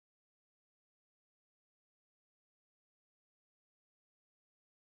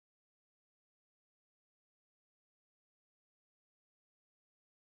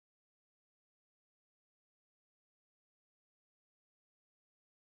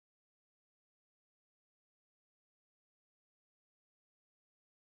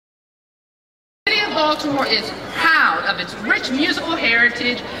Baltimore is proud of its rich musical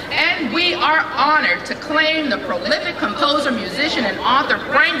heritage, and we are honored to claim the prolific composer, musician, and author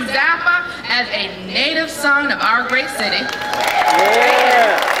Frank Zappa as a native son of our great city.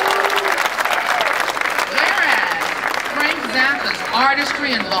 Whereas Frank Zappa's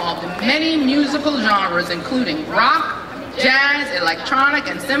artistry involved many musical genres, including rock, jazz, electronic,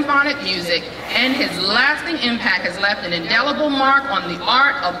 and symphonic music, and his lasting impact has left an indelible mark on the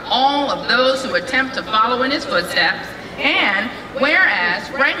art of all of those who attempt to follow in his footsteps. And whereas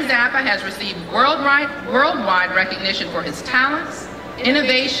Frank Zappa has received worldwide recognition for his talents,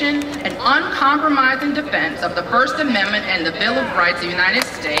 innovation, and uncompromising defense of the First Amendment and the Bill of Rights of the United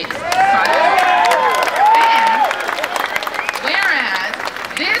States,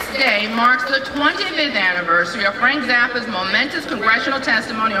 this day marks the 25th anniversary of Frank Zappa's momentous congressional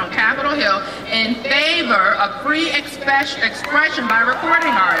testimony on Capitol Hill in favor of free expression by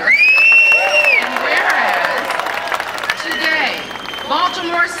recording artists. And whereas today,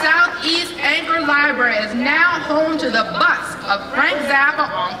 Baltimore Southeast Anchor Library is now home to the bust of Frank Zappa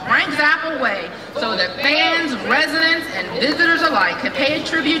on Frank Zappa Way, so that fans, residents, and visitors alike can pay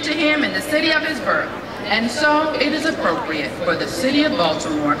tribute to him in the city of his birth. And so it is appropriate for the city of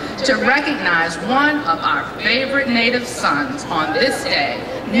Baltimore to recognize one of our favorite native sons on this day.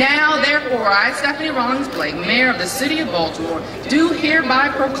 Now, therefore, I, Stephanie Rawlings-Blake, Mayor of the city of Baltimore, do hereby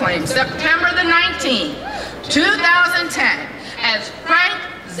proclaim September the 19th, 2010, as Frank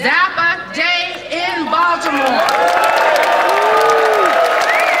Zappa Day in Baltimore.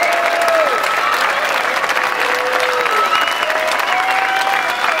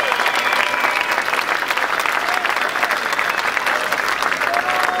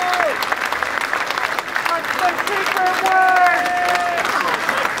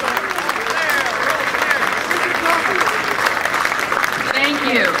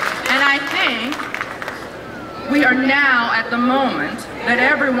 We are now at the moment that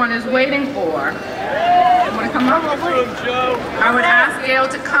everyone is waiting for. You want to come up? I would ask Gail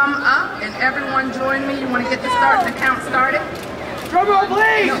to come up and everyone join me. You want to get the count started? Drum roll,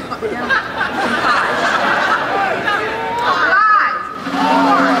 please! No, 5,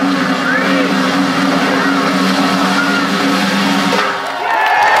 4, 3.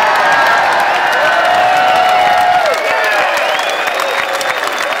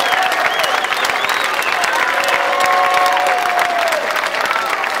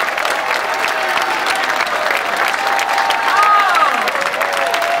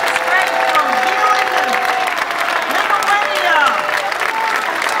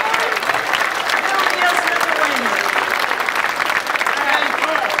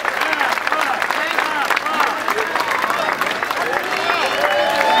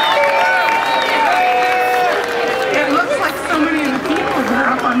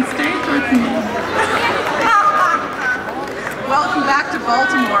 Welcome back to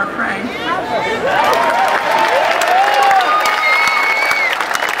Baltimore, Frank.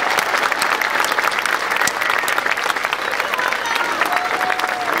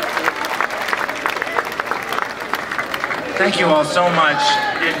 Thank you all so much.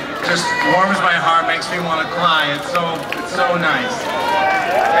 It just warms my heart, makes me want to cry. It's so nice.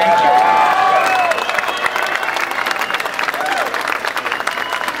 Thank you.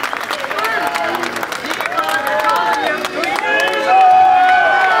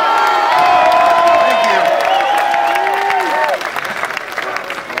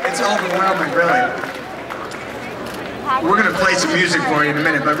 Overwhelming, really. We're going to play some music for you in a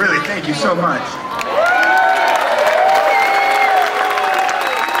minute, but really, thank you so much.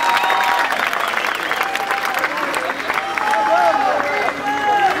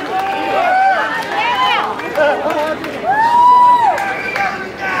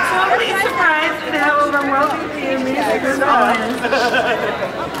 Totally surprised at how overwhelming the music is.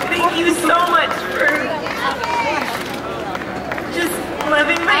 Thank you so much for just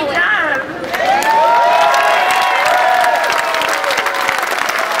loving my job.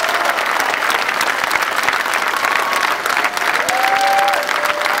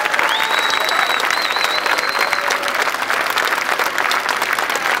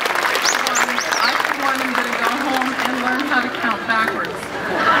 I for one am going to go home and learn how to count backwards.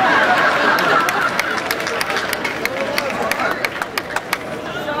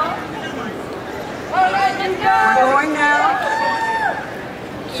 We're going now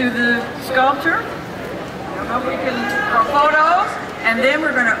to the sculpture for photos, and then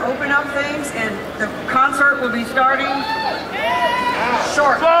we're going to open up things, and the concert will be starting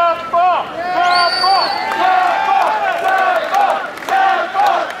shortly.